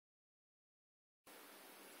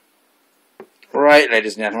Right,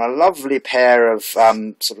 ladies and gentlemen, a lovely pair of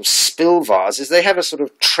sort of spill vases. They have a sort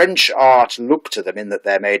of trench art look to them in that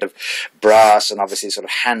they're made of brass and obviously sort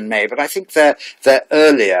of handmade, but I think they're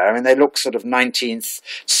earlier. I mean, they look sort of 19th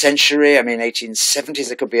century, I mean 1870s,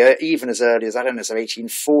 it could be even as early as, I don't know, some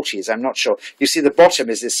 1840s, I'm not sure. You see the bottom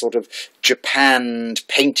is this sort of japanned,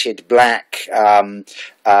 painted black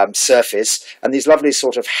surface, and these lovely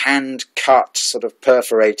sort of hand-cut, sort of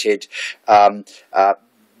perforated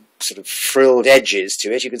sort of frilled edges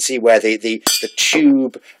to it. You can see where the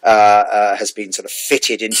tube has been sort of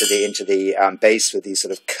fitted into the base with these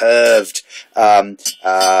sort of curved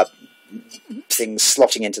things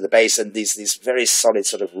slotting into the base, and these very solid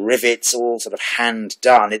sort of rivets, all sort of hand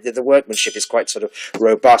done. The workmanship is quite sort of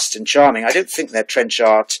robust and charming. I don't think they're trench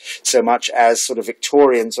art so much as sort of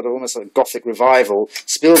Victorian, sort of almost like Gothic revival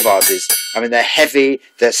spill vases. I mean, they're heavy,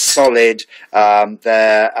 they're solid,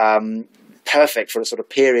 they're perfect for a sort of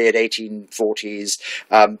period 1840s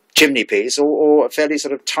chimney piece, or a fairly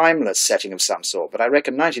sort of timeless setting of some sort. But I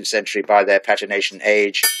reckon 19th century by their patination,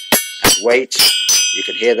 age and weight, you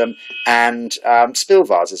can hear them, and spill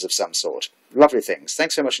vases of some sort. Lovely things.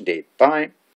 Thanks so much indeed. Bye.